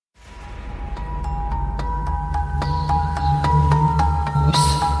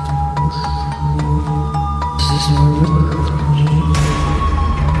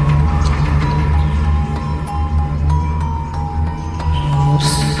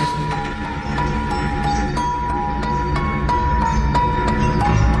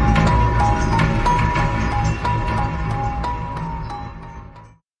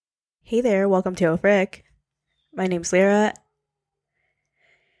Hey there, welcome to Frick. My name's Lyra.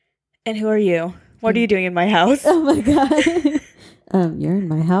 And who are you? What are you doing in my house? Oh my god. You're in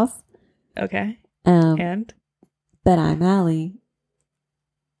my house. Okay. And? But I'm Allie.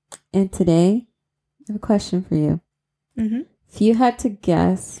 And today, I have a question for you. Mm-hmm. If you had to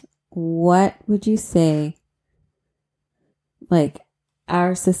guess, what would you say, like,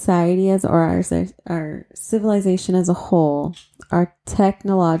 our society our civilization as a whole, our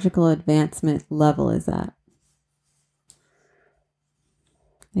technological advancement level is at?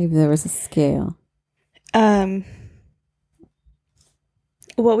 Maybe there was a scale. What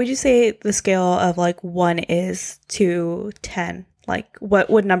would you say the scale of like 1 is to 10? Like, what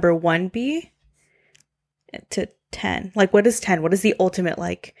would number 1 be to 10? Like, what is 10? What is the ultimate,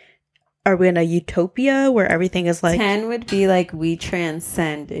 like, are we in a utopia where everything is like... 10 would be like we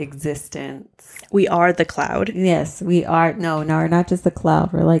transcend existence. We are the cloud. Yes, we are. No, we're not just the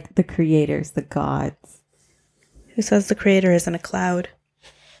cloud. We're like the creators, the gods. Who says the creator isn't a cloud?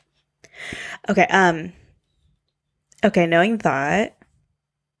 Okay, knowing that,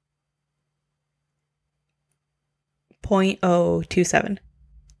 0.027.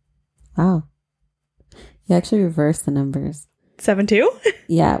 Wow. You actually reversed the numbers. 7.2?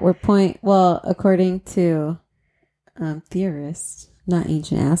 Yeah, according to theorists, not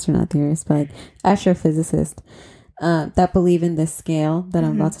ancient astronaut theorists, but like astrophysicists that believe in this scale that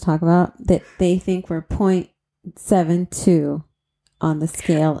I'm about to talk about, that they think we're 0.72 on the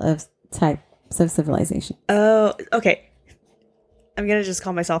scale of types of civilization. Oh, okay. I'm going to just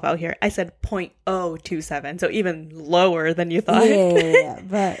call myself out here. I said 0.027, so even lower than you thought. Yeah.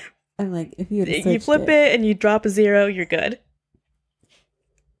 But I'm like, if you flip it and you drop a 0, you're good.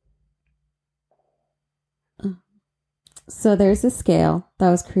 So there's a scale that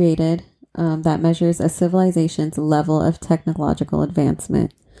was created that measures a civilization's level of technological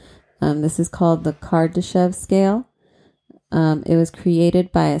advancement. This is called the Kardashev scale. It was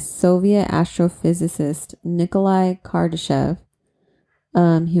created by a Soviet astrophysicist, Nikolai Kardashev.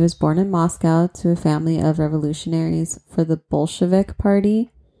 He was born in Moscow to a family of revolutionaries for the Bolshevik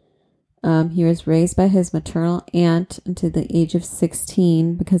Party. He was raised by his maternal aunt until the age of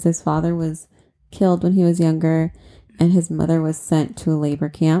 16 because his father was killed when he was younger and his mother was sent to a labor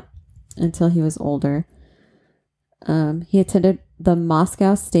camp until he was older. He attended the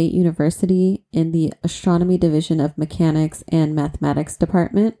Moscow State University in the Astronomy Division of Mechanics and Mathematics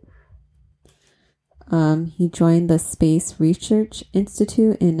Department. He joined the Space Research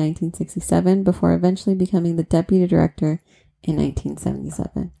Institute in 1967 before eventually becoming the deputy director in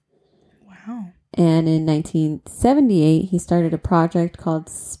 1977. Wow. And in 1978, he started a project called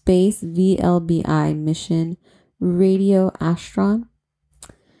Space VLBI Mission Radio Astron.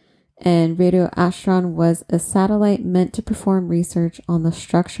 And Radio Astron was a satellite meant to perform research on the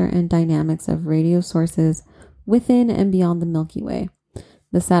structure and dynamics of radio sources within and beyond the Milky Way.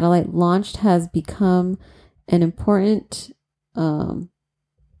 The satellite launched has become an important,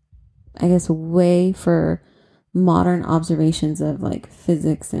 way for modern observations of like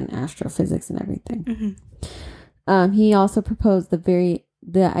physics and astrophysics and everything. Mm-hmm. He also proposed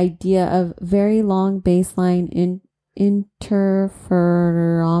the idea of very long baseline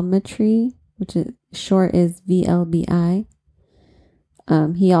interferometry, which is short is VLBI.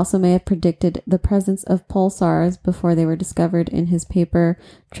 He also may have predicted the presence of pulsars before they were discovered in his paper,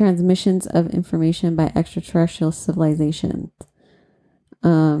 Transmissions of Information by Extraterrestrial Civilizations.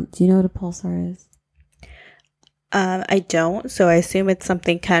 Do you know what a pulsar is? I don't, so I assume it's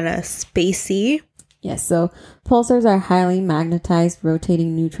something kind of spacey. Yes, so pulsars are highly magnetized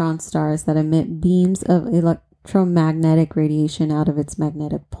rotating neutron stars that emit beams of electromagnetic radiation out of its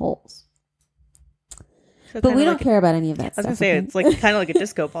magnetic poles. So but we don't care about any of that stuff. I was going to say, it's like kind of like a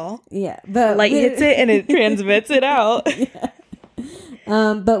disco ball. Yeah. But light hits it and it transmits it out. Yeah.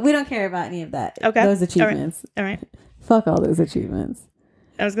 But we don't care about any of that. Okay. Those achievements. All right. Fuck all those achievements.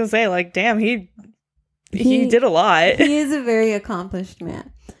 I was going to say, like, damn, he did a lot. He is a very accomplished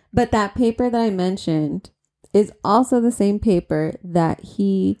man. But that paper that I mentioned is also the same paper that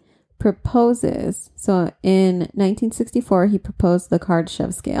he proposes. So in 1964, he proposed the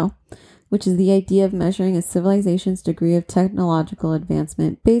Kardashev scale, which is the idea of measuring a civilization's degree of technological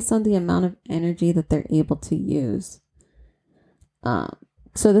advancement based on the amount of energy that they're able to use.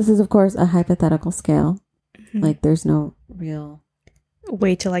 So this is, of course, a hypothetical scale. Mm-hmm. Like, there's no real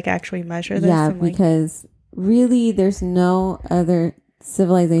way to, like, actually measure this. Yeah, because really there's no other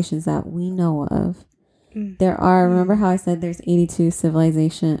civilizations that we know of. There are, remember how I said there's 82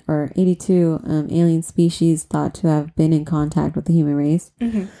 alien species thought to have been in contact with the human race?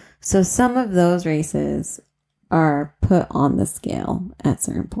 Mm-hmm. So some of those races are put on the scale at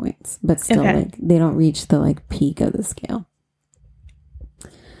certain points, but still like they don't reach the like peak of the scale.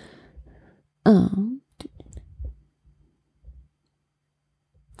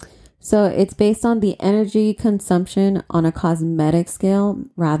 So it's based on the energy consumption on a cosmetic scale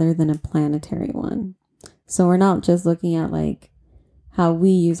rather than a planetary one. So we're not just looking at like how we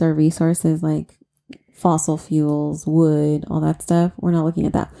use our resources, like fossil fuels, wood, all that stuff. We're not looking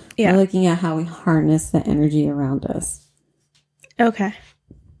at that. Yeah. We're looking at how we harness the energy around us. Okay.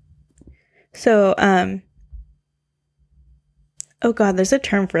 So, oh God, there's a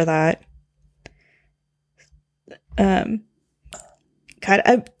term for that. God,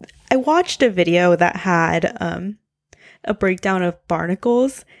 I watched a video that had a breakdown of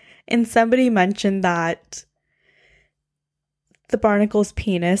barnacles, and somebody mentioned that the barnacle's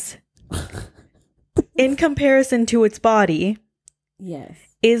penis, in comparison to its body, yes,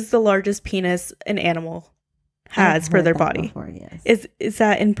 is the largest penis an animal has for their body. Before, yes. Is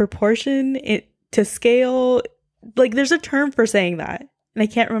that in proportion to scale? Like, there's a term for saying that, and I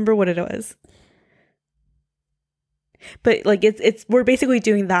can't remember what it was. But like we're basically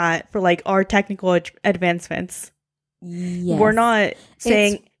doing that for like our technical advancements. Yes. We're not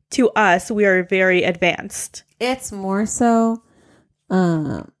saying to us we are very advanced. It's more so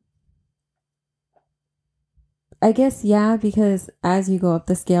I guess, yeah, because as you go up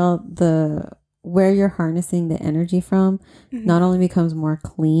the scale, where you're harnessing the energy from not only becomes more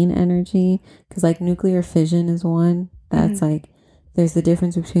clean energy, because like nuclear fission is one that's like there's the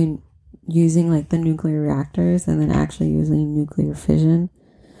difference between using like the nuclear reactors and then actually using nuclear fission,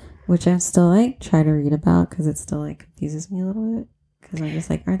 which I'm still like trying to read about because it still like confuses me a little bit, because I'm just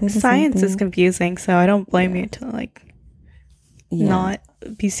like, are they the science same thing? Is confusing, so I don't blame you to like not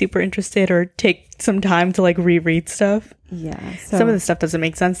be super interested or take some time to like reread stuff. Yeah, so some of the stuff doesn't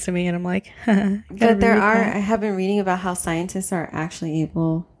make sense to me, and I'm like, but I have been reading about how scientists are actually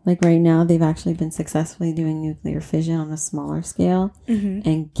able, like right now, they've actually been successfully doing nuclear fission on a smaller scale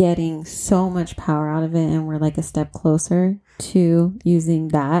and getting so much power out of it, and we're like a step closer to using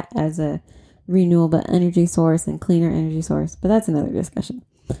that as a renewable energy source and cleaner energy source. But that's another discussion.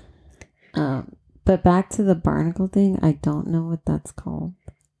 But back to the barnacle thing, I don't know what that's called.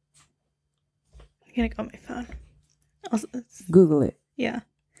 I'm gonna go on my phone. Google it. Yeah.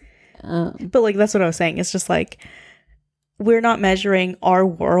 But like that's what I was saying. It's just like we're not measuring our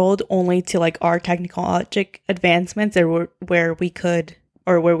world only to like our technological advancements or where we could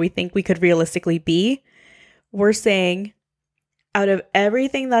or where we think we could realistically be. We're saying out of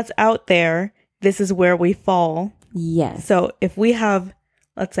everything that's out there, this is where we fall. Yes. So if we have,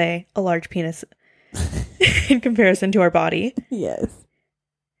 let's say, a large penis in comparison to our body. Yes.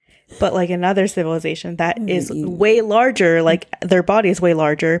 But like another civilization that is way larger, like their body is way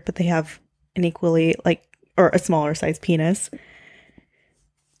larger, but they have an equally like or a smaller size penis.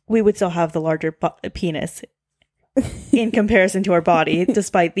 We would still have the larger penis in comparison to our body,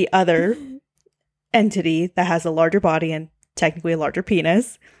 despite the other entity that has a larger body and technically a larger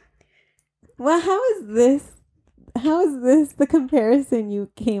penis. Well, how is this the comparison you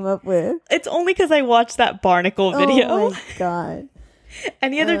came up with? It's only because I watched that barnacle video. Oh my God.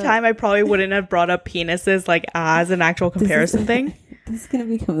 Any other time, I probably wouldn't have brought up penises like as an actual comparison thing. This is gonna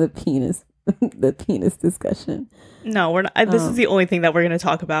become the penis discussion. No, we're not. This is the only thing that we're gonna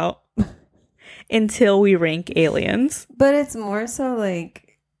talk about until we rank aliens. But it's more so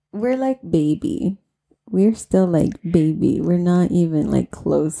like we're like baby. We're still like baby. We're not even like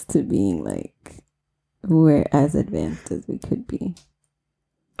close to being like we're as advanced as we could be.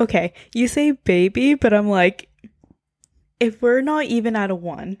 Okay, you say baby, but I'm like, if we're not even at a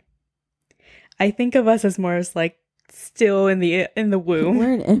 1, I think of us as more as like still in the womb.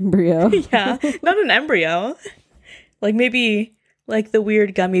 We're an embryo. Yeah, not an embryo. Like maybe like the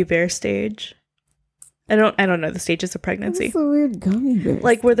weird gummy bear stage. I don't know the stages of pregnancy. What's the weird gummy bear?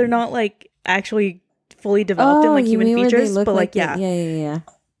 Like where they're not like actually fully developed in like human features, but like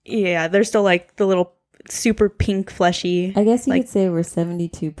yeah, they're still like the little super pink fleshy. I guess you could say we're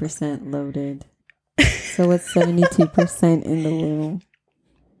 72% loaded. So what's 72% in the womb?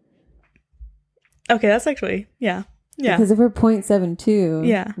 Okay, that's actually yeah. Because if we're 0.72,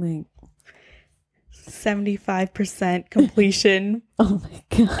 like 75% completion. Oh my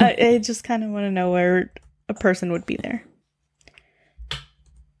God! I just kind of want to know where a person would be there.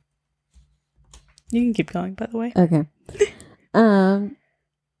 You can keep going, by the way. Okay.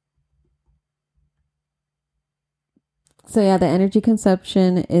 So yeah, the energy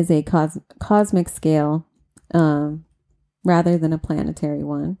consumption is a cosmic scale rather than a planetary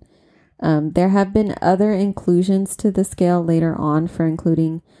one. There have been other inclusions to the scale later on for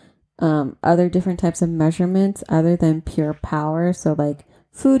including other different types of measurements other than pure power. So like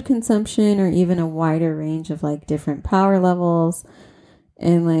food consumption or even a wider range of like different power levels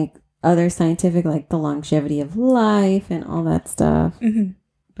and like other scientific, like the longevity of life and all that stuff. Mm-hmm.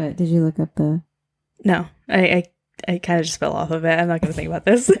 But did you look up the... No, I kind of just fell off of it. I'm not going to think about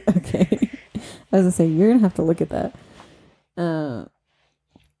this. Okay. I was going to say, you're going to have to look at that.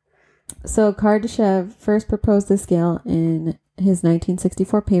 So Kardashev first proposed the scale in his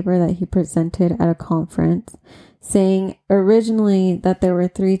 1964 paper that he presented at a conference, saying originally that there were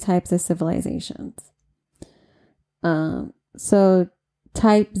 3 types of civilizations. So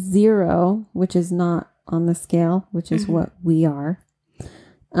type 0, which is not on the scale, which is what we are,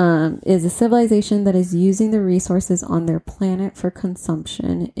 is a civilization that is using the resources on their planet for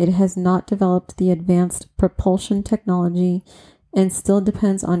consumption. It has not developed the advanced propulsion technology and still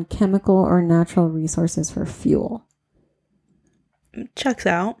depends on chemical or natural resources for fuel. Checks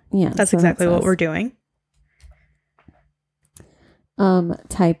out. Yeah. That's exactly what we're doing.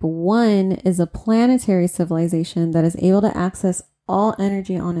 Type 1 is a planetary civilization that is able to access all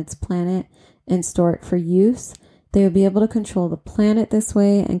energy on its planet and store it for use. They would be able to control the planet this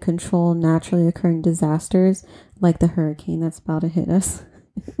way and control naturally occurring disasters like the hurricane that's about to hit us.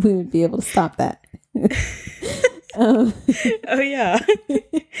 We would be able to stop that. Oh yeah.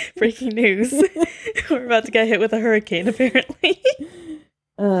 Breaking news. We're about to get hit with a hurricane, apparently.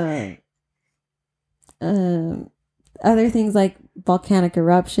 Other things like volcanic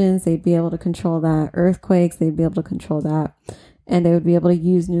eruptions, they'd be able to control that. Earthquakes, they'd be able to control that. And they would be able to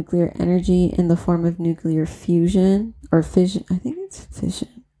use nuclear energy in the form of nuclear fusion or fission. I think it's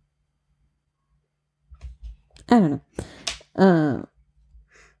fission. I don't know.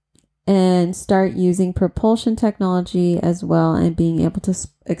 And start using propulsion technology as well and being able to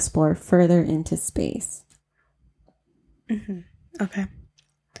explore further into space. Mm-hmm. Okay.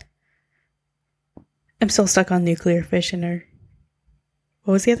 I'm still stuck on nuclear fission, or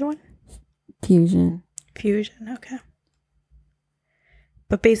what was the other one? Fusion. Fusion, okay.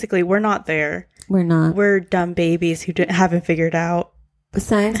 But basically, we're not there. We're not. We're dumb babies who haven't figured out.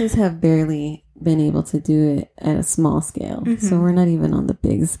 Scientists have barely been able to do it at a small scale. Mm-hmm. So we're not even on the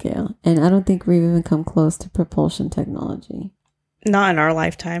big scale. And I don't think we've even come close to propulsion technology. Not in our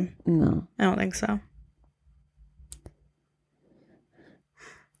lifetime. No. I don't think so.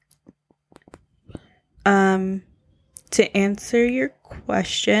 To answer your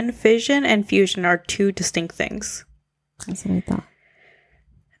question, fission and fusion are 2 distinct things. That's what I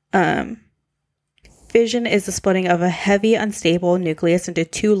thought. Fission is the splitting of a heavy, unstable nucleus into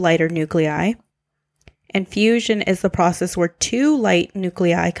 2 lighter nuclei. And fusion is the process where 2 light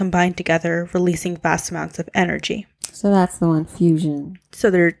nuclei combine together, releasing vast amounts of energy. So that's the one, fusion. So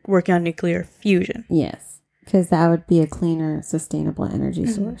they're working on nuclear fusion. Yes, because that would be a cleaner, sustainable energy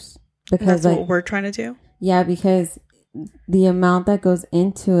source. Because that's what we're trying to do? Yeah, because the amount that goes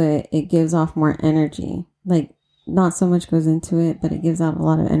into it, it gives off more energy. Like, not so much goes into it, but it gives out a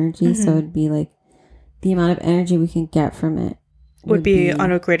lot of energy. Mm-hmm. So it'd be like the amount of energy we can get from it would be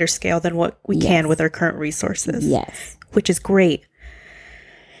on a greater scale than what we can with our current resources. Yes. Which is great.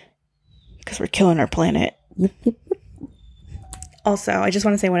 Because we're killing our planet. Yep. Also, I just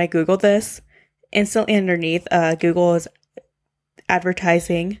want to say when I Googled this, instantly underneath, Google is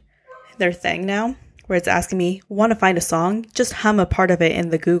advertising their thing now, where it's asking me, want to find a song? Just hum a part of it in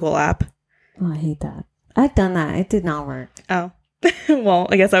the Google app. Oh, I hate that. I've done that. It did not work. Oh. Well,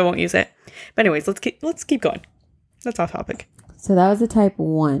 I guess I won't use it. But anyways, let's keep going. That's off topic. So that was a type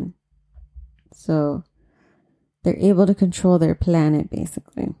 1. So they're able to control their planet,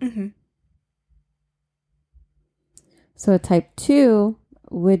 basically. Mm-hmm. So a type 2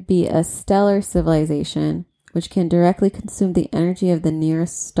 would be a stellar civilization, which can directly consume the energy of the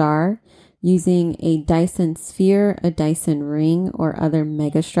nearest star using a Dyson sphere, a Dyson ring, or other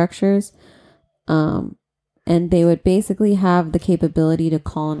megastructures. And they would basically have the capability to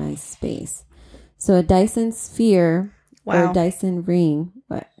colonize space. So a Dyson sphere or a Dyson ring.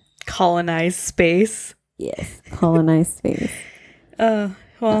 What? Colonize space. Yes, colonize space. Well,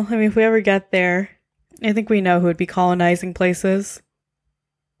 I mean, if we ever get there, I think we know who would be colonizing places.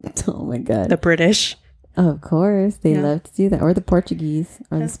 Oh my God. The British. Of course. They love to do that. Or the Portuguese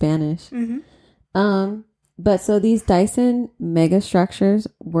or the Spanish. Mm-hmm. But so these Dyson megastructures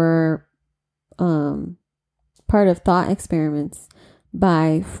were part of thought experiments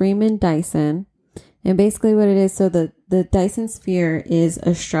by Freeman Dyson. And basically what it is, so the Dyson sphere is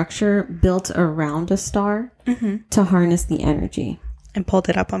a structure built around a star to harness the energy. I pulled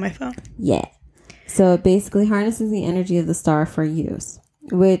it up on my phone. Yeah. So it basically harnesses the energy of the star for use.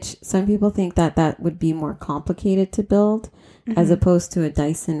 which some people think that that would be more complicated to build as opposed to a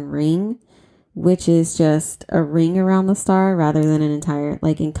Dyson ring, which is just a ring around the star rather than an entire,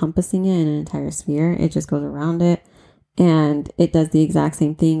 like encompassing it in an entire sphere. It just goes around it, and it does the exact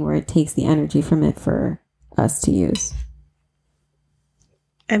same thing where it takes the energy from it for us to use.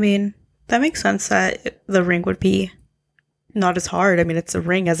 I mean, that makes sense that the ring would be not as hard. I mean, it's a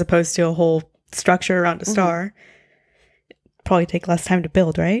ring as opposed to a whole structure around a star. Probably take less time to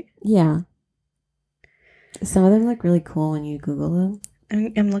build, right? Yeah. Some of them look really cool when you Google them.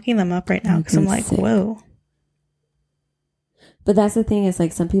 I'm looking them up right now because I'm like, whoa. But that's the thing, is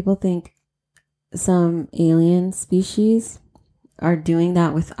like some people think some alien species are doing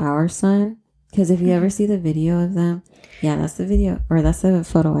that with our sun. Because if you ever see the video of them, yeah, that's the video, or that's the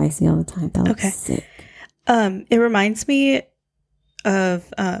photo I see all the time. That looks sick. It reminds me of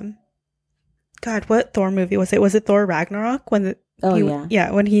God, what Thor movie was it? Was it Thor Ragnarok when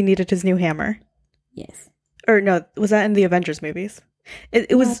when he needed his new hammer? Yes. Or no, was that in the Avengers movies?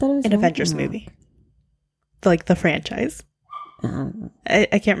 It was an Avengers movie, like the franchise.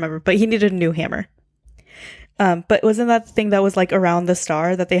 I can't remember, but he needed a new hammer. But wasn't that the thing that was like around the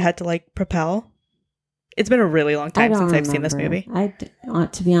star that they had to like propel? It's been a really long time since I've seen this movie.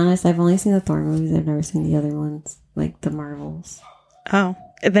 To be honest, I've only seen the Thor movies. I've never seen the other ones, like the Marvels. Oh,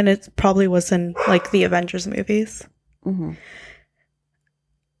 then it probably was in like the Avengers movies. Mm-hmm.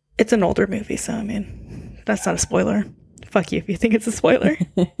 It's an older movie, so I mean, that's not a spoiler. Fuck you if you think it's a spoiler.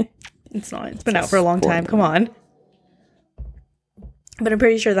 It's not. It's been out for a long time. Come on. But I'm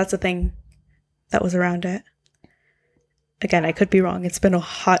pretty sure that's a thing that was around it. Again, I could be wrong. It's been a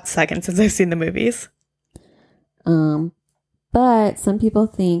hot second since I've seen the movies. But some people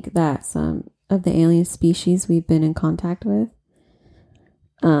think that some of the alien species we've been in contact with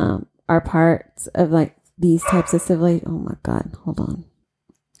are parts of like these types of civilization. Oh my God, hold on.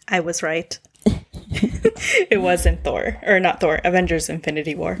 I was right. It wasn't Thor, or not Thor, Avengers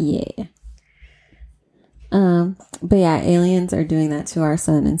Infinity War. Yeah. But yeah, aliens are doing that to our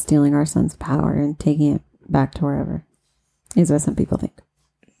sun and stealing our sun's power and taking it back to wherever, is what some people think.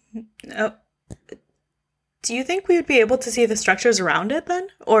 Oh. Do you think we would be able to see the structures around it then?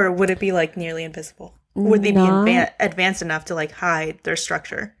 Or would it be like nearly invisible? Would they be advanced enough to like hide their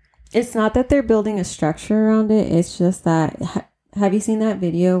structure? It's not that they're building a structure around it. It's just that, have you seen that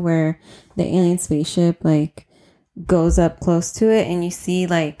video where the alien spaceship like goes up close to it and you see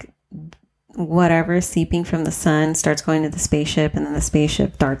like whatever seeping from the sun starts going to the spaceship and then the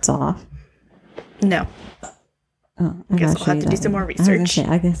spaceship darts off? No. Oh, I guess I'll have to do some more research.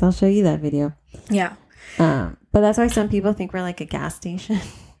 I guess I'll show you that video. Yeah. But that's why some people think we're like a gas station.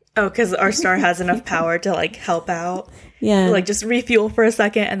 Oh, because our star has enough power to like help out. Yeah. Like just refuel for a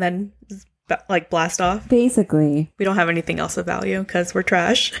second and then like blast off. Basically. We don't have anything else of value because we're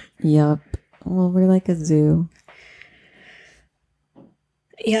trash. Yup. Well, we're like a zoo.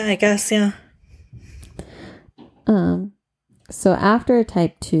 Yeah, I guess, yeah. So after a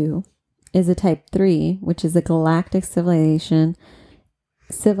type 2 is a type 3, which is a galactic civilization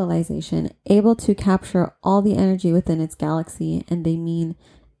able to capture all the energy within its galaxy, and they mean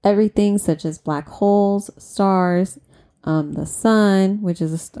everything such as black holes, stars, the sun, which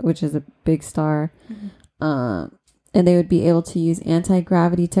is a big star, and they would be able to use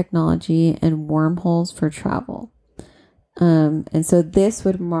anti-gravity technology and wormholes for travel. And so this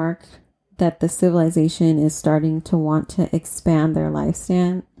would mark that the civilization is starting to want to expand their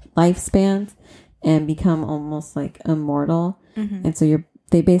lifespans and become almost like immortal. Mm-hmm. And so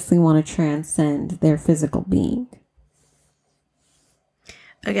they basically want to transcend their physical being.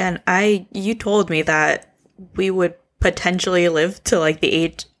 Again, you told me that we would potentially live to like the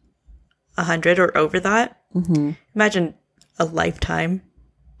age 100 or over that. Mm-hmm. Imagine a lifetime,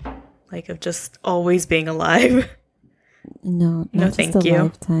 like of just always being alive. No, not just a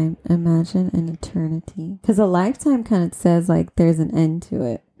lifetime. Imagine an eternity. Because a lifetime kind of says like there's an end to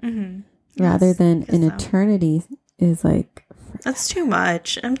it. Mm-hmm. Rather than an eternity is like... That's too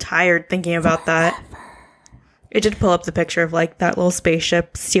much. I'm tired thinking about that. I did pull up the picture of like that little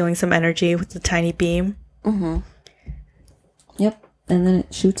spaceship stealing some energy with the tiny beam. Mm-hmm. Yep. And then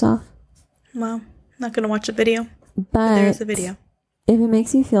it shoots off. Well, I'm not going to watch the video. But there's a video. If it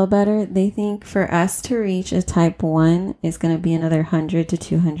makes you feel better, they think for us to reach a type 1 is going to be another 100 to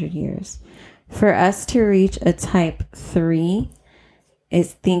 200 years. For us to reach a type 3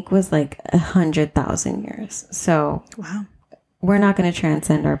 was like 100,000 years. So wow. We're not going to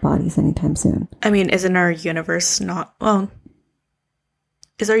transcend our bodies anytime soon. I mean, isn't our universe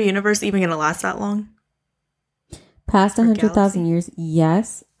is our universe even going to last that long? Past 100,000 years,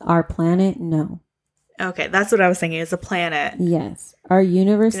 yes. Our planet, no. Okay, that's what I was thinking, is a planet. Yes. our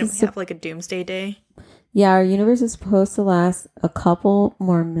universe Didn't is we have like a doomsday day? our universe is supposed to last a couple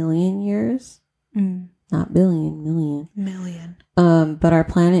more million years. Not billion, million. But our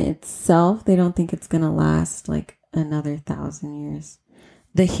planet itself, they don't think it's gonna last like another 1,000 years.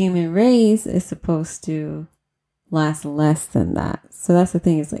 The human race is supposed to last less than that. So that's the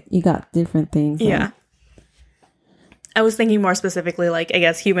thing, is like you got different things. Yeah. Like, I was thinking more specifically, like, I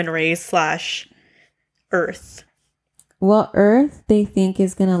guess human race / Earth. well, Earth, they think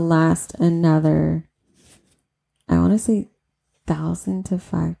is gonna last another, I want to say 1,000 to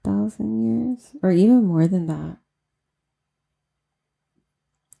 5,000 years, or even more than that.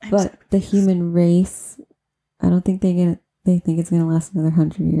 But the human race, I don't think they think it's gonna last another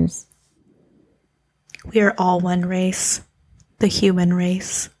 100 years. We are all one race. The human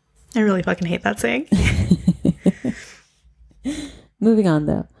race. I really fucking hate that saying. Moving on,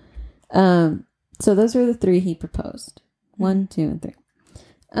 though. So those are the three he proposed. 1, 2, and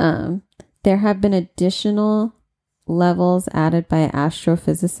 3. There have been additional levels added by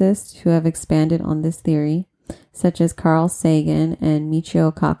astrophysicists who have expanded on this theory, such as Carl Sagan and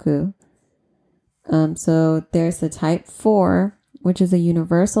Michio Kaku. So there's the type 4, which is a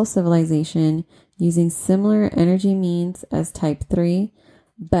universal civilization using similar energy means as type 3,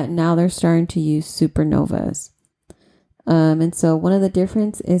 but now they're starting to use supernovas. And so one of the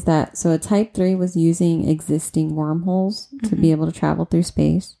difference is that, so a type 3 was using existing wormholes to be able to travel through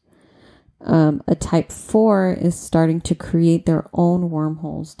space. A type 4 is starting to create their own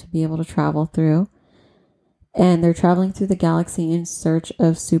wormholes to be able to travel through. And they're traveling through the galaxy in search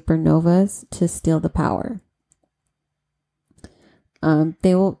of supernovas to steal the power.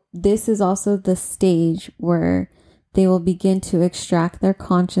 This is also the stage where they will begin to extract their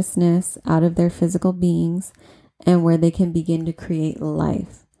consciousness out of their physical beings and where they can begin to create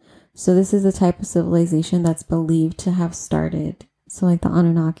life. So this is the type of civilization that's believed to have started. So like the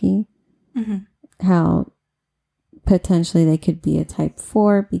Anunnaki, how potentially they could be a type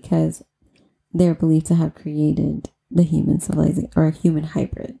 4 because they're believed to have created the human civilization or human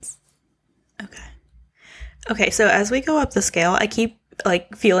hybrids. Okay, so as we go up the scale, I keep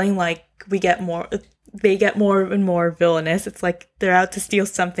like feeling like they get more and more villainous. It's like they're out to steal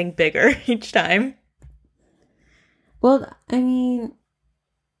something bigger each time. Well, I mean,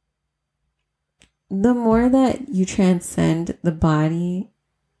 the more that you transcend the body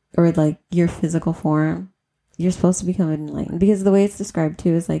or like your physical form, you're supposed to become enlightened, because the way it's described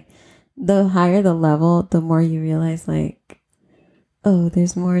too is like the higher the level, the more you realize like, oh,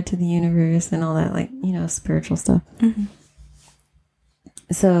 there's more to the universe and all that, like, you know, spiritual stuff.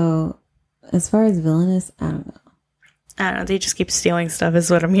 So as far as villainous, I don't know. They just keep stealing stuff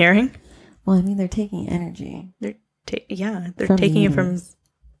is what I'm hearing. Well, I mean, they're taking energy. They're taking it from,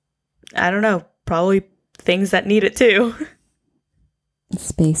 I don't know, probably things that need it too.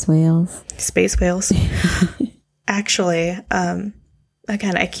 Space whales. Actually,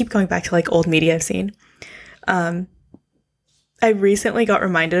 again, I keep going back to like old media I've seen. I recently got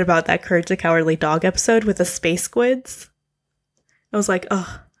reminded about that Courage the Cowardly Dog episode with the space squids. I was like,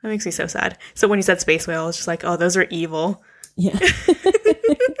 oh, that makes me so sad. So when you said space whale, it's just like, oh, those are evil. Yeah.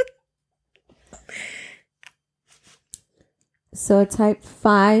 So a type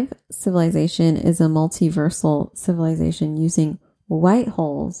 5 civilization is a multiversal civilization using white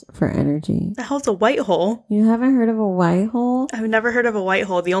holes for energy. The hell's a white hole? You haven't heard of a white hole? I've never heard of a white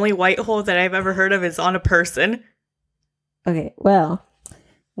hole. The only white hole that I've ever heard of is on a person. Okay, well,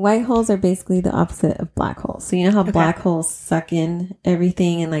 white holes are basically the opposite of black holes. So you know how black holes suck in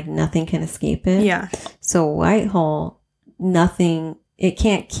everything and like nothing can escape it? Yeah. So white hole, nothing, it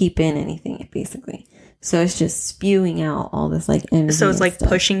can't keep in anything basically. So it's just spewing out all this like energy. So it's like stuff.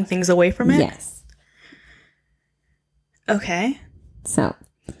 pushing things away from it? Yes. Okay. So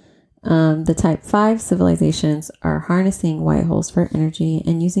the type 5 civilizations are harnessing white holes for energy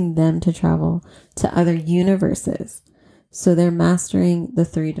and using them to travel to other universes. So they're mastering the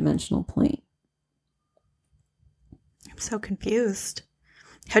 3-dimensional plane. I'm so confused.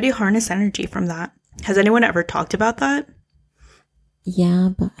 How do you harness energy from that? Has anyone ever talked about that? Yeah,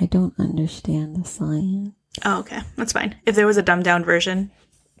 but I don't understand the science. Oh, okay. That's fine. If there was a dumbed down version,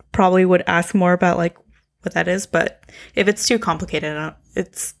 probably would ask more about like what that is. But if it's too complicated,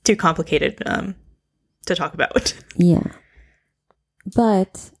 it's too complicated to talk about. Yeah.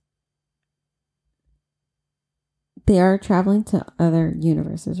 But they are traveling to other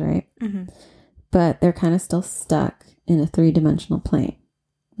universes, right? Mm-hmm. But they're kind of still stuck in a 3-dimensional plane,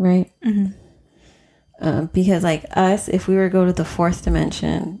 right? Mm-hmm. Because like us, if we were to go to the 4th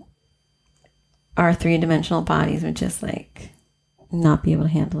dimension, our 3-dimensional bodies would just like not be able to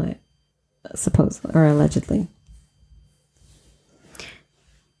handle it, supposedly or allegedly.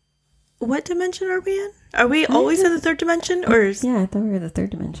 What dimension are we in? Are we always in the third dimension, or is... Yeah, I thought we were the third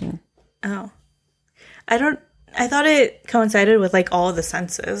dimension. Oh. I thought it coincided with, like, all of the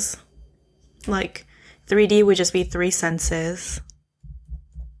senses. Like, 3D would just be 3 senses.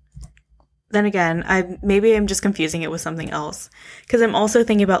 Then again, maybe I'm just confusing it with something else. Because I'm also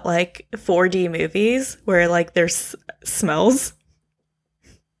thinking about, like, 4D movies where, like, there's smells.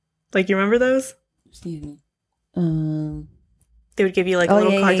 Like, you remember those? Excuse me. They would give you, like, a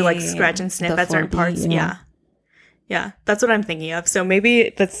little card to, like, scratch and sniff The at certain 4D, parts. Yeah, that's what I'm thinking of. So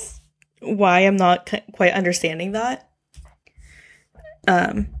maybe that's why I'm not quite understanding that.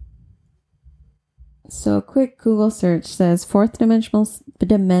 So a quick Google search says fourth dimensional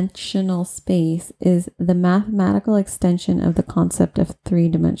space is the mathematical extension of the concept of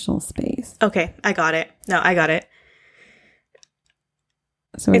 3-dimensional space. Okay, I got it. No, I got it.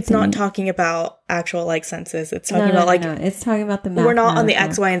 So it's not talking about actual, like, senses. It's talking about, like... No. It's talking about the We're not on the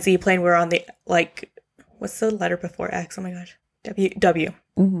X, Y, and Z plane. We're on the, like... What's the letter before X? Oh my gosh. W.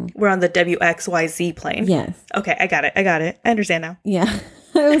 Mm-hmm. We're on the W, X, Y, Z plane. Yes. Okay, I got it. I understand now. Yeah.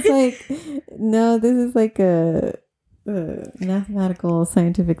 I was like, no, this is like a mathematical,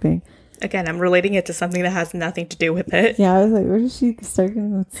 scientific thing. Again, I'm relating it to something that has nothing to do with it. Yeah, I was like, where did she start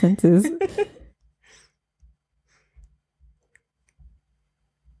getting with senses?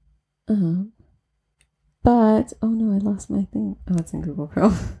 But, oh no, I lost my thing. Oh, it's in Google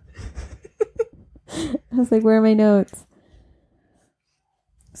Chrome. I was like, where are my notes?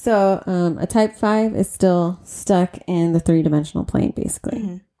 So, a type 5 is still stuck in the 3-dimensional plane, basically.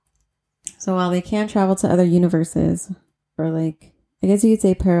 Mm-hmm. So while they can travel to other universes, or like, I guess you could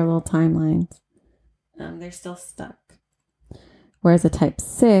say parallel timelines, they're still stuck. Whereas a type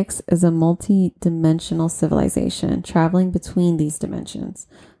 6 is a multi-dimensional civilization traveling between these dimensions.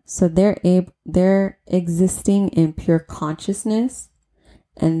 So they're existing in pure consciousness,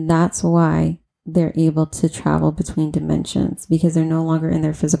 and that's why they're able to travel between dimensions, because they're no longer in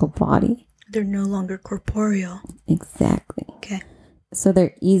their physical body. They're no longer corporeal. Exactly. Okay. So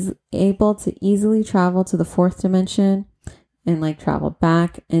they're able to easily travel to the 4th dimension and like travel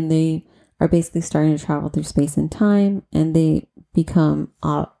back, and they are basically starting to travel through space and time, and they become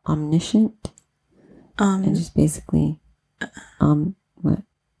omniscient. And just basically what?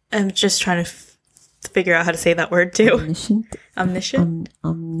 I'm just trying to figure out how to say that word too. Omniscient.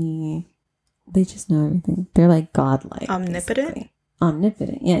 They just know everything. They're like godlike. Omnipotent? Basically.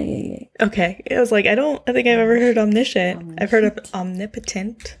 Omnipotent. Yeah. Okay. I was like, I think I've ever heard omniscient. I've heard of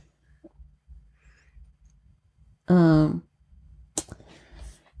omnipotent. But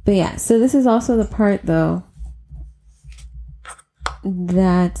yeah, so this is also the part though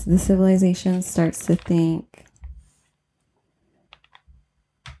that the civilization starts to think,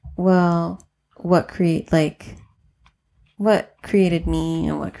 well, what created me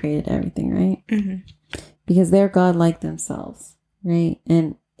and what created everything, right? Mm-hmm. Because they're godlike themselves, right?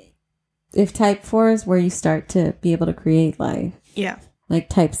 And if type 4 is where you start to be able to create life, yeah, like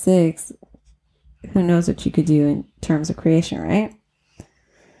type 6, who knows what you could do in terms of creation, right?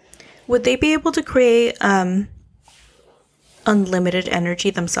 Would they be able to create unlimited energy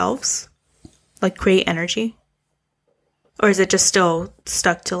themselves? Like create energy? Or is it just still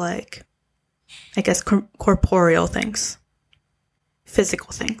stuck to, like, I guess, corporeal things?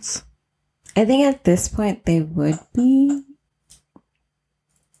 Physical things? I think at this point they would be.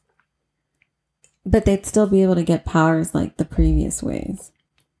 But they'd still be able to get powers like the previous ways.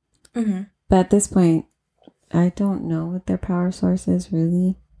 Mm-hmm. But at this point, I don't know what their power source is,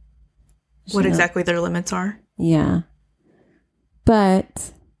 really. What exactly their limits are? Yeah.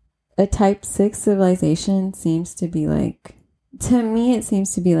 But a type 6 civilization seems to be like, to me, it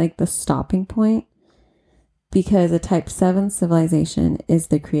seems to be like the stopping point, because a type 7 civilization is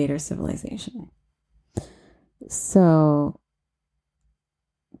the creator civilization. So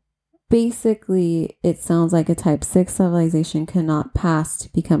basically, it sounds like a type 6 civilization cannot pass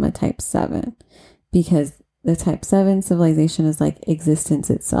to become a type 7, because the type 7 civilization is like existence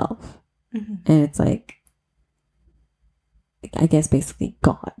itself. Mm-hmm. And it's like, I guess, basically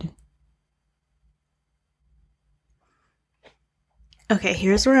God. Okay,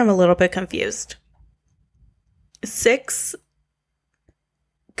 here's where I'm a little bit confused. 6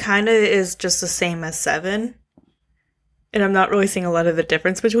 kind of is just the same as 7. And I'm not really seeing a lot of the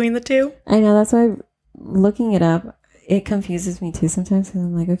difference between the two. I know, that's why looking it up, it confuses me too sometimes, because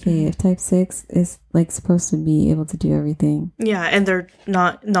I'm like, okay, if type 6 is like supposed to be able to do everything. Yeah, and they're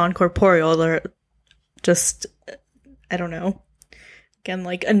not non-corporeal. They're just, I don't know. Again,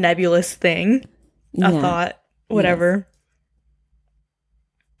 like a nebulous thing. A thought, whatever. Yes.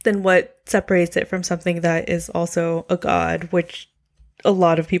 Then what separates it from something that is also a god, which a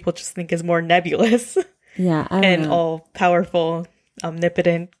lot of people just think is more nebulous Yeah, I don't and know. all powerful,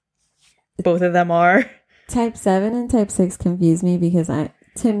 omnipotent. Both of them are. Type 7 and type 6 confuse me because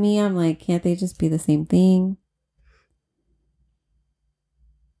to me, I'm like, can't they just be the same thing?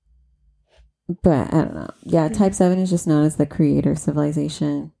 But I don't know. Yeah, type 7 is just known as the creator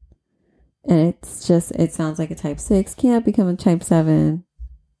civilization. And it sounds like a type 6 can't become a type 7.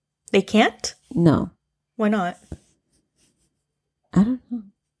 They can't? No. Why not? I don't know.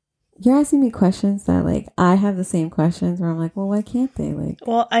 You're asking me questions that, like, I have the same questions where I'm like, well, why can't they? Like,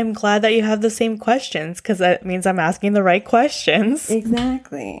 Well, I'm glad that you have the same questions because that means I'm asking the right questions.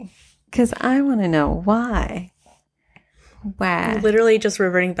 exactly. Because I want to know why. Why? I'm literally just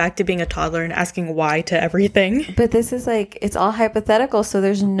reverting back to being a toddler and asking why to everything. But this is like, it's all hypothetical, so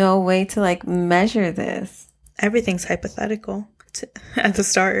there's no way to, like, measure this. Everything's hypothetical at the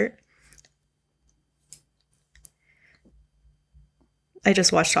start. I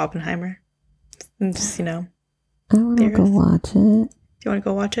just watched Oppenheimer. And just, I want to go watch it. Do you want to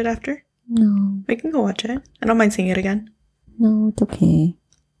go watch it after? No. We can go watch it. I don't mind seeing it again. No, it's okay.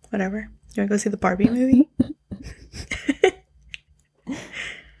 Whatever. You want to go see the Barbie movie?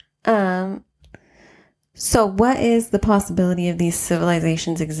 So what is the possibility of these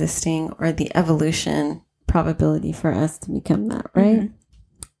civilizations existing or the evolution probability for us to become that, right? Mm-hmm.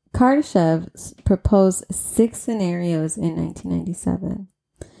 Kardashev proposed 6 scenarios in 1997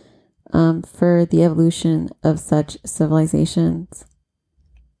 for the evolution of such civilizations.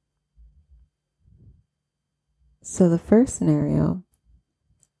 So the first scenario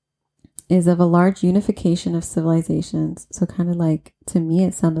is of a large unification of civilizations. So kind of like, to me,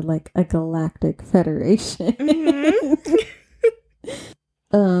 it sounded like a galactic federation.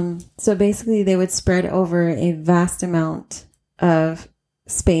 Mm-hmm. So basically they would spread over a vast amount of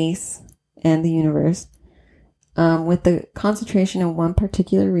space and the universe, with the concentration in one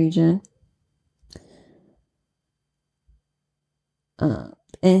particular region. And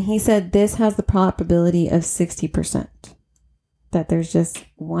he said this has the probability of 60%. That there's just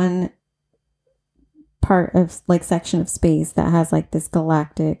one part of, like, section of space that has, like, this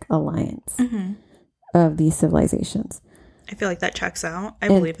galactic alliance of these civilizations. I feel like that checks out. I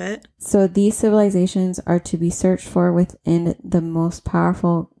believe it. So these civilizations are to be searched for within the most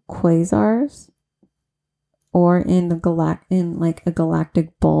powerful quasars, or in the like a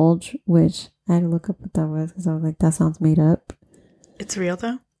galactic bulge, which I had to look up what that was because I was like, that sounds made up. It's real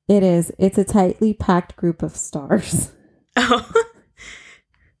though? It is. It's a tightly packed group of stars. Oh.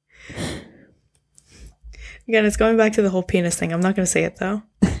 Again, it's going back to the whole penis thing. I'm not going to say it though.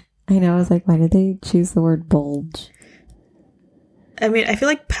 I know. I was like, why did they choose the word bulge? I mean, I feel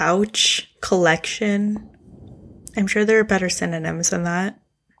like pouch, collection. I'm sure there are better synonyms than that.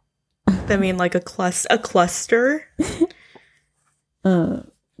 I mean, like a cluster.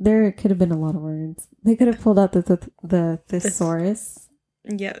 There could have been a lot of words. They could have pulled out the thesaurus.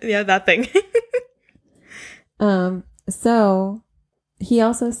 Yeah, that thing. So he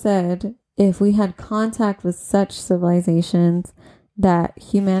also said if we had contact with such civilizations, that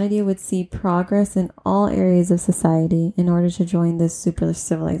humanity would see progress in all areas of society in order to join this super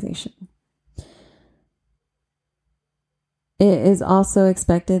civilization. It is also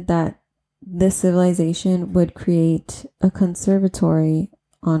expected that this civilization would create a conservatory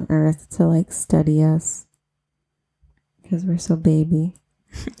on Earth to, like, study us because we're so baby.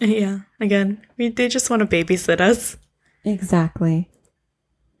 Yeah, again, they just want to babysit us. Exactly.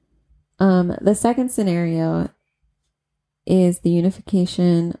 The second scenario is the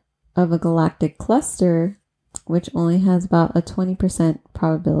unification of a galactic cluster, which only has about a 20%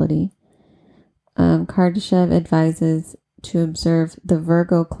 probability. Kardashev advises to observe the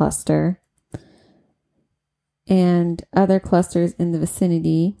Virgo cluster and other clusters in the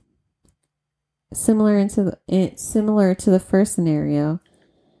vicinity, similar to the first scenario,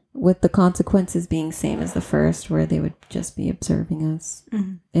 with the consequences being same as the first, where they would just be observing us,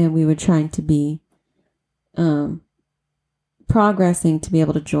 and we would trying to be progressing to be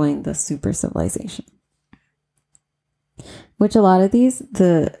able to join the super civilization. Which a lot of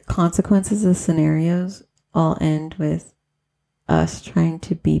the consequences of scenarios all end with us trying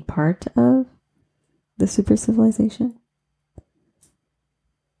to be part of the super civilization.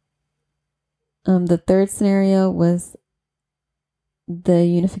 The third scenario was the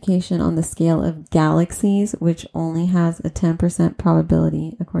unification on the scale of galaxies, which only has a 10%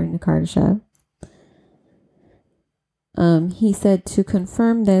 probability, according to Kardashev. He said to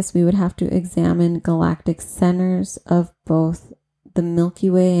confirm this, we would have to examine galactic centers of both the Milky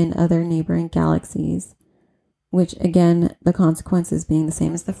Way and other neighboring galaxies, which, again, the consequences being the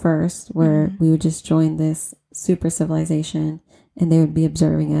same as the first, where we would just join this super civilization and they would be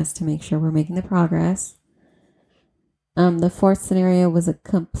observing us to make sure we're making the progress. The fourth scenario was a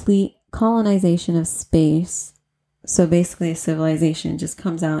complete colonization of space. So basically a civilization just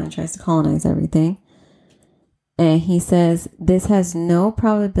comes out and tries to colonize everything. And he says this has no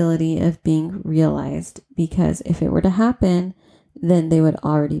probability of being realized because if it were to happen, then they would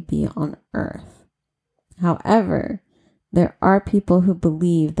already be on Earth. However, there are people who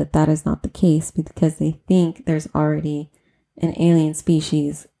believe that that is not the case because they think there's already an alien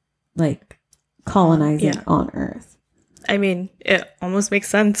species like colonizing on Earth. I mean, it almost makes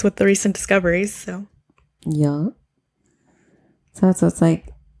sense with the recent discoveries, so. Yeah. So that's what's like.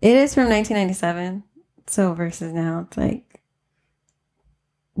 It is from 1997. So versus now, it's like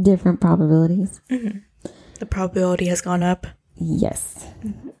different probabilities. Mm-hmm. The probability has gone up. Yes.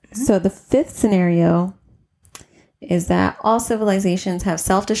 Mm-hmm. So the fifth scenario is that all civilizations have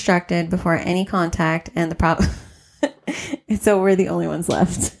self-destructed before any contact, and so we're the only ones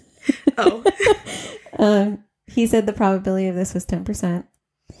left. Oh. He said the probability of this was 10%,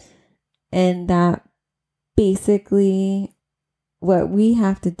 and that basically what we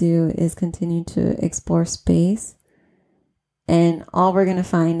have to do is continue to explore space, and all we're going to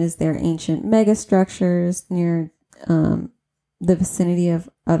find is their ancient megastructures near the vicinity of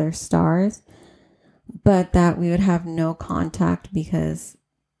other stars, but that we would have no contact because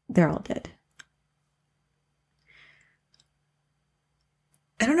they're all dead.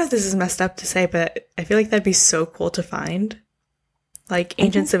 I don't know if this is messed up to say, but I feel like that'd be so cool to find. Like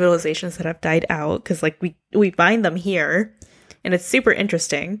ancient civilizations that have died out, because like we find them here, and it's super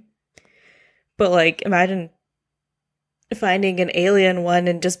interesting. But like imagine finding an alien one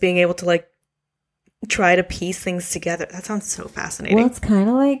and just being able to like try to piece things together. That sounds so fascinating. Well, it's kind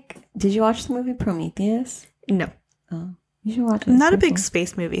of like, did you watch the movie Prometheus? No. Oh, you should watch it. I'm not a big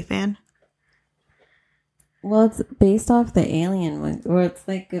space movie fan. Well, it's based off the Alien one, or it's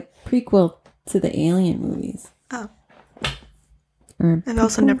like a prequel to the Alien movies. Oh. I've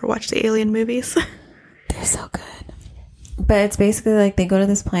also never watched the Alien movies. They're so good. But it's basically like they go to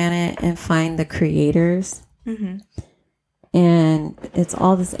this planet and find the creators. Mm-hmm. And it's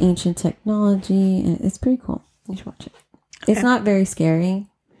all this ancient technology, and it's pretty cool. You should watch it. Okay. It's not very scary.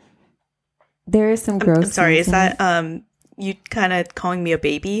 There is some gross. I'm sorry, is that you kind of calling me a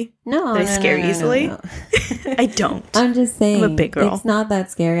baby? No, that I scare easily. No. I don't. I'm just saying. I'm a big girl. It's not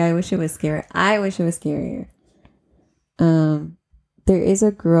that scary. I wish it was scary. I wish it was scarier. There is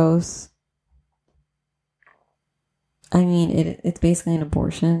a gross. I mean, it's basically an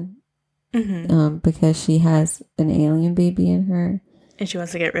abortion. Mm-hmm. Because she has an alien baby in her. And she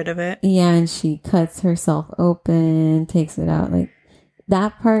wants to get rid of it. Yeah, and she cuts herself open, takes it out. Like,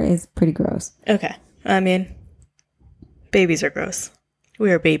 that part is pretty gross. Okay. I mean, babies are gross.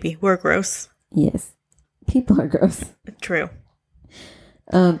 We are baby. We're gross. Yes. People are gross. True.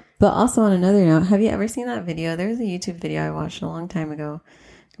 But also on another note, have you ever seen that video? There was a YouTube video I watched a long time ago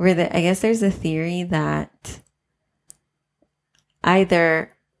where I guess there's a theory that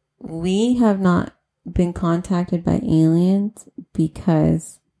either we have not been contacted by aliens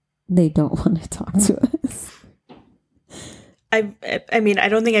because they don't want to talk to us. I mean, I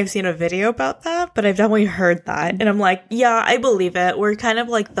don't think I've seen a video about that, but I've definitely heard that. And I'm like, yeah, I believe it. We're kind of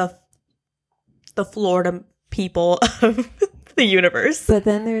like the Florida people of the universe. But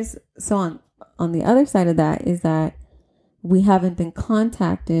then on the other side of that is that we haven't been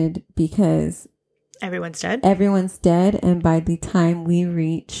contacted because everyone's dead. Everyone's dead. And by the time we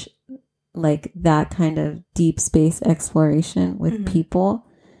reach like that kind of deep space exploration with people,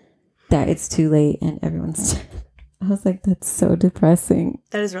 that it's too late and everyone's dead. I was like, that's so depressing.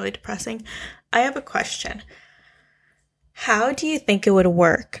 That is really depressing. I have a question. How do you think it would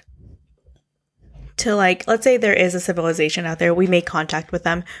work to, like, let's say there is a civilization out there, we make contact with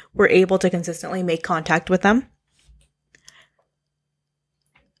them, we're able to consistently make contact with them.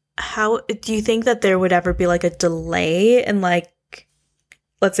 How do you think that there would ever be like a delay in, like,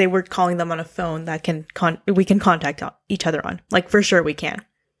 let's say we're calling them on a phone that we can contact each other on, like, for sure we can.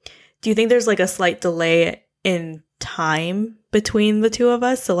 Do you think there's like a slight delay in time between the two of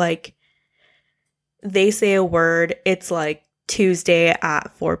us? So like they say a word, it's like Tuesday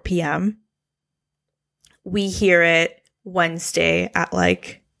at 4 p.m. We hear it Wednesday at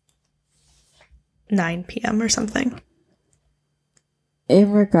like 9 p.m. or something.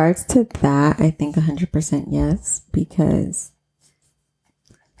 In regards to that, I think 100% yes, because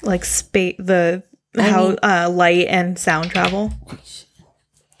like light and sound travel.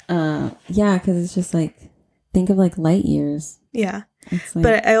 Yeah, because it's just like, think of like light years. Yeah. Like,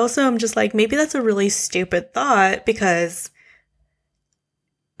 but I also am just like, maybe that's a really stupid thought because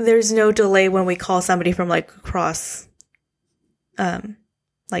there's no delay when we call somebody from like across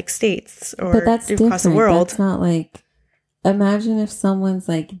like states or But that's across the different. world. That's not like, imagine if someone's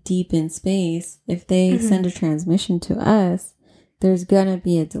like deep in space, if they send a transmission to us, there's gonna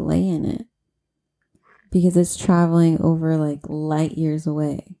be a delay in it because it's traveling over like light years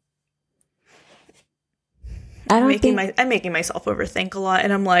away. I'm making myself overthink a lot,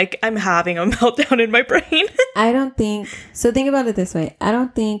 and I'm like, I'm having a meltdown in my brain. I don't think so. Think about it this way. I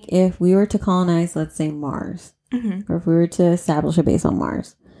don't think if we were to colonize, let's say Mars, or if we were to establish a base on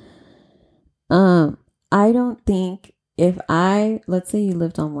Mars, I don't think let's say you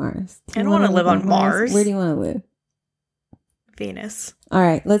lived on Mars. I don't want to live on Mars. Where do you want to live? Venus. All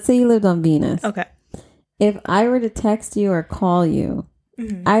right. Let's say you lived on Venus. Okay. If I were to text you or call you,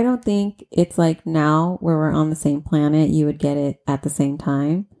 I don't think it's like now where we're on the same planet, you would get it at the same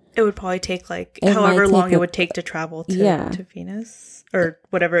time. It would probably take like however long it would take to travel to Venus or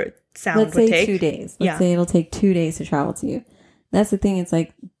whatever sound would take. Let's say 2 days. Let's say it'll take 2 days to travel to you. That's the thing. It's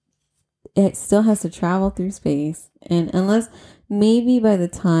like it still has to travel through space. And unless maybe by the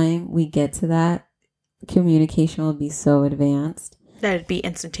time we get to that, communication will be so advanced. That'd be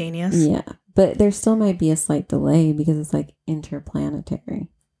instantaneous. Yeah. But there still might be a slight delay because it's like interplanetary.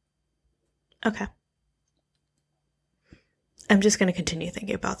 Okay. I'm just going to continue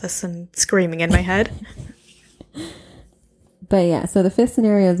thinking about this and screaming in my head. But yeah, so the fifth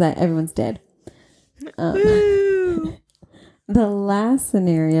scenario is that everyone's dead. The last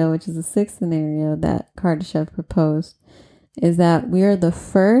scenario, which is the sixth scenario that Kardashev proposed, is that we are the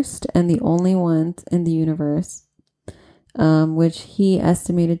first and the only ones in the universe, which he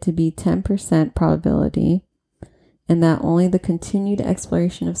estimated to be 10% probability, and that only the continued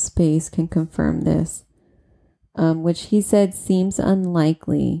exploration of space can confirm this, which he said seems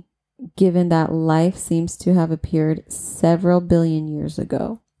unlikely given that life seems to have appeared several billion years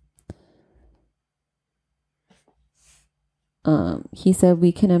ago. He said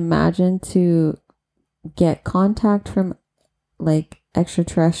we can imagine to get contact from like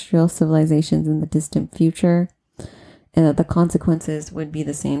extraterrestrial civilizations in the distant future, and that the consequences would be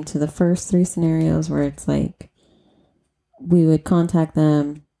the same to the first three scenarios, where it's like we would contact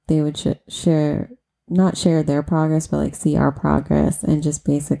them, they would not share their progress, but like see our progress and just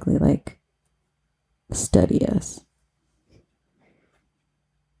basically like study us.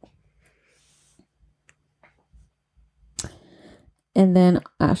 And then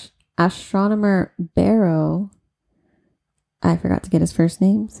astronomer Barrow, I forgot to get his first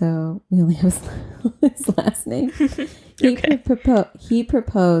name, so we only have his last name. He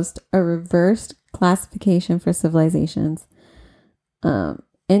proposed a reversed classification for civilizations. And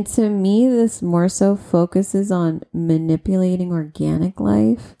to me, this more so focuses on manipulating organic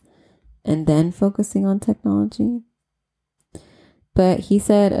life and then focusing on technology. But he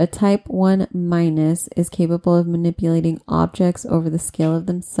said a type 1 minus is capable of manipulating objects over the scale of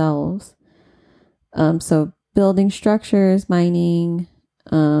themselves. So building structures, mining,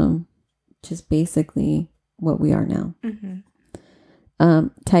 just basically what we are now.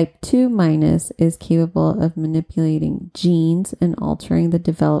 Type 2 minus is capable of manipulating genes and altering the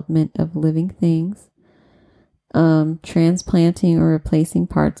development of living things, transplanting or replacing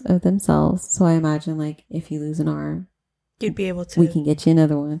parts of themselves. So I imagine like if you lose an arm, you'd be able to. We can get you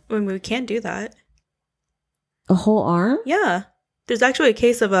another one. I mean, we can do that. A whole arm? Yeah. There's actually a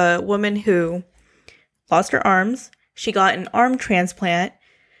case of a woman who lost her arms. She got an arm transplant.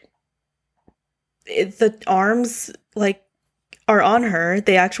 The arms like are on her.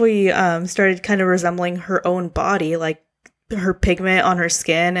 They actually started kind of resembling her own body, like her pigment on her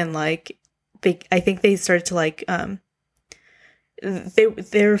skin, and like I think they started to like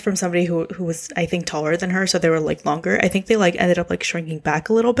they were from somebody who was, I think, taller than her, so they were like longer. I think they like ended up like shrinking back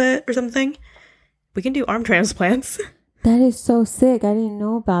a little bit or something. We can do arm transplants. That is so sick. I didn't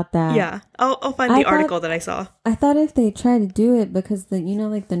know about that. Yeah. I'll find the article that I saw. I thought if they try to do it because the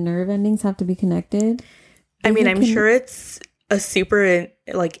like the nerve endings have to be connected. I mean, I'm sure it's a super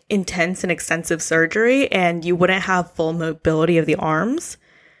like intense and extensive surgery, and you wouldn't have full mobility of the arms,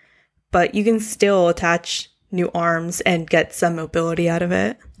 but you can still attach new arms and get some mobility out of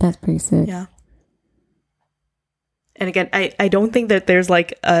it. That's pretty sick. Yeah. And again, I don't think that there's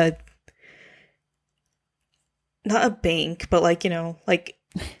like not a bank, but like, like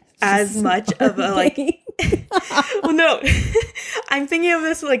as much of a like, well, no, I'm thinking of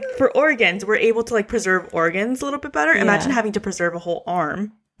this like for organs, we're able to like preserve organs a little bit better. Yeah. Imagine having to preserve a whole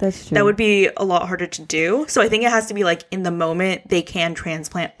arm. That's true. That would be a lot harder to do. So I think it has to be like in the moment they can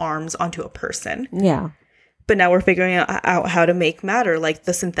transplant arms onto a person. Yeah. But now we're figuring out how to make matter, like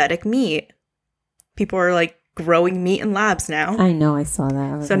the synthetic meat. People are like growing meat in labs now. I know, I saw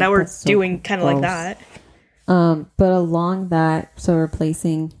that. So now we're doing kind of like that. But along that, so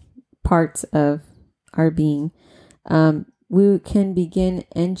replacing parts of our being, we can begin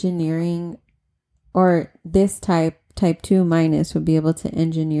engineering, or this type 2 minus would be able to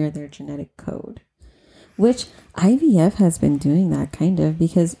engineer their genetic code, which IVF has been doing that kind of,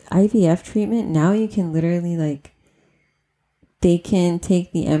 because IVF treatment, now you can literally like, they can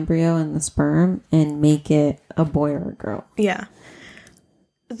take the embryo and the sperm and make it a boy or a girl. Yeah.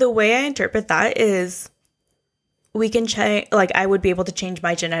 The way I interpret that is we can change, like I would be able to change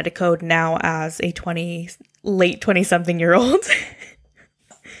my genetic code now as a late 20-something year old.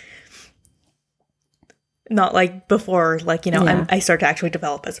 Not like before, like, you know, Yeah. I start to actually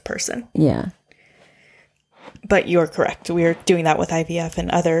develop as a person. Yeah. But you're correct. We are doing that with IVF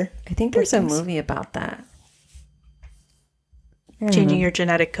and other I think there's a movie about that. changing your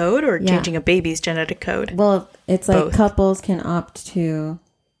genetic code, or Yeah. changing a baby's genetic code. Well, it's like Both. couples can opt to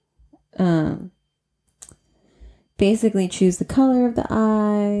basically choose the color of the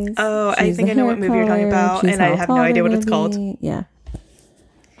eyes. Oh, I choose think the I know what hair movie you're talking color, about, choose and I how have no tall idea they're what it's gonna called. be. Yeah.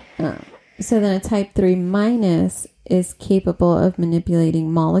 So then a type 3 minus is capable of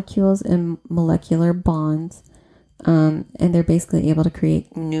manipulating molecules and molecular bonds. And they're basically able to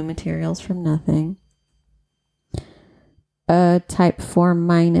create new materials from nothing. A type 4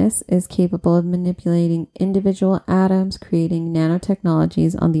 minus is capable of manipulating individual atoms, creating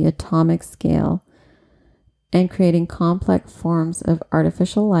nanotechnologies on the atomic scale, and creating complex forms of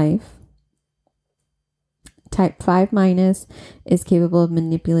artificial life. Type 5 minus is capable of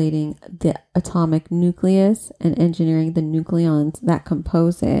manipulating the atomic nucleus and engineering the nucleons that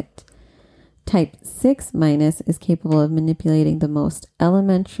compose it. Type 6 minus is capable of manipulating the most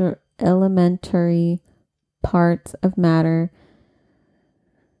elementary parts of matter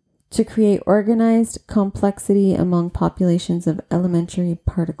to create organized complexity among populations of elementary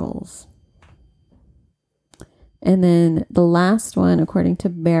particles. And then the last one, according to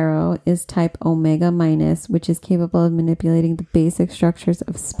Barrow, is type omega minus, which is capable of manipulating the basic structures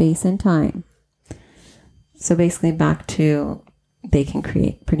of space and time. So basically back to, they can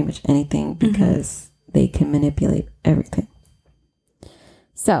create pretty much anything because they can manipulate everything.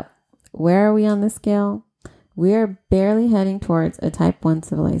 So where are we on the scale? We are barely heading towards a type 1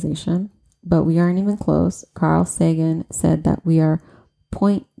 civilization, but we aren't even close. Carl Sagan said that we are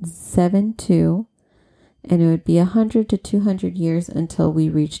 0.72, and it would be 100 to 200 years until we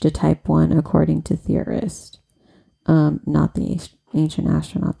reached a type 1, according to theorists. Not the ancient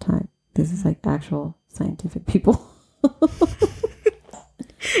astronaut type. This is like actual scientific people.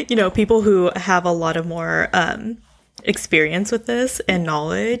 You know, people who have a lot of more experience with this and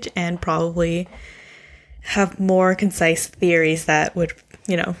knowledge, and probably have more concise theories that would,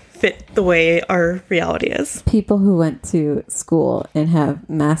 you know, fit the way our reality is. People who went to school and have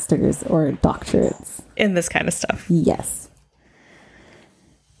masters or doctorates in this kind of stuff. Yes.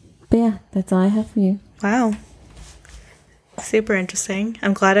 But yeah, that's all I have for you. Wow. Super interesting.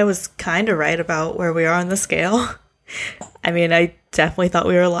 I'm glad I was kind of right about where we are on the scale. I mean, I definitely thought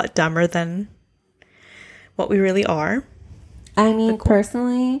we were a lot dumber than what we really are. I mean,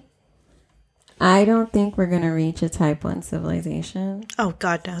 personally, I don't think we're going to reach a type 1 civilization. Oh,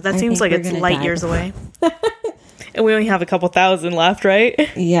 God, no. That seems like it's light years before. away. And we only have a couple thousand left, right?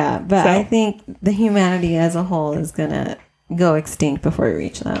 Yeah, but I think the humanity as a whole is going to go extinct before we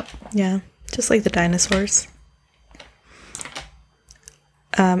reach that. Yeah, just like the dinosaurs.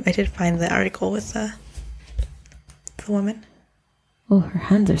 I did find the article with the woman. Oh, her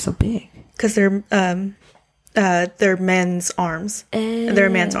hands are so big. Because they're men's arms. They're a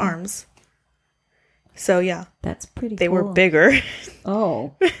man's arms. So, yeah. That's pretty They cool. were bigger.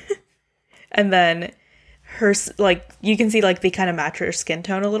 Oh. And then her, like, you can see, like, they kind of match her skin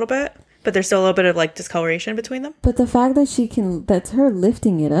tone a little bit. But there's still a little bit of, like, discoloration between them. But the fact that that's her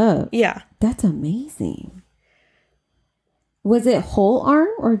lifting it up. Yeah. That's amazing. Was it whole arm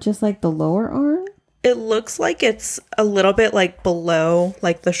or just, like, the lower arm? It looks like it's a little bit, like, below,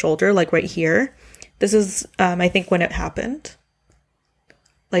 like, the shoulder, like, right here. This is, I think, when it happened.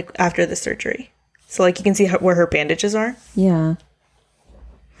 Like, after the surgery. So, like, you can see where her bandages are. Yeah.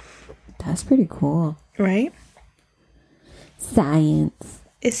 That's pretty cool. Right? Science.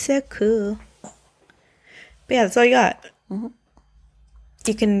 It's so cool. But yeah, that's all you got. Mm-hmm.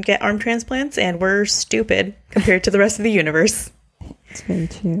 You can get arm transplants, and we're stupid compared to the rest of the universe. It's very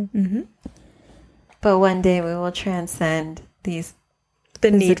true. Mm-hmm. But one day we will transcend these...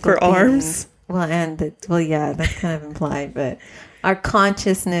 The need for arms. Well, yeah, that's kind of implied, but our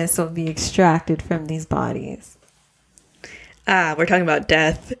consciousness will be extracted from these bodies. Ah, we're talking about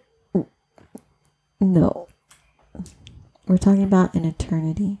death. No. We're talking about an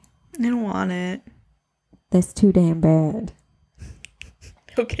eternity. I don't want it. That's too damn bad.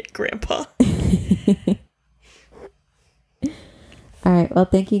 Okay, Grandpa. All right. Well,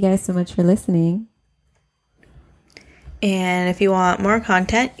 thank you guys so much for listening. And if you want more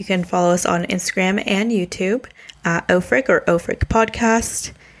content, you can follow us on Instagram and YouTube at OFRIC or OFRIC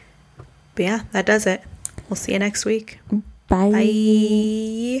Podcast. But yeah, that does it. We'll see you next week. Bye.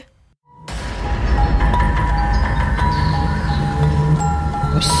 Bye.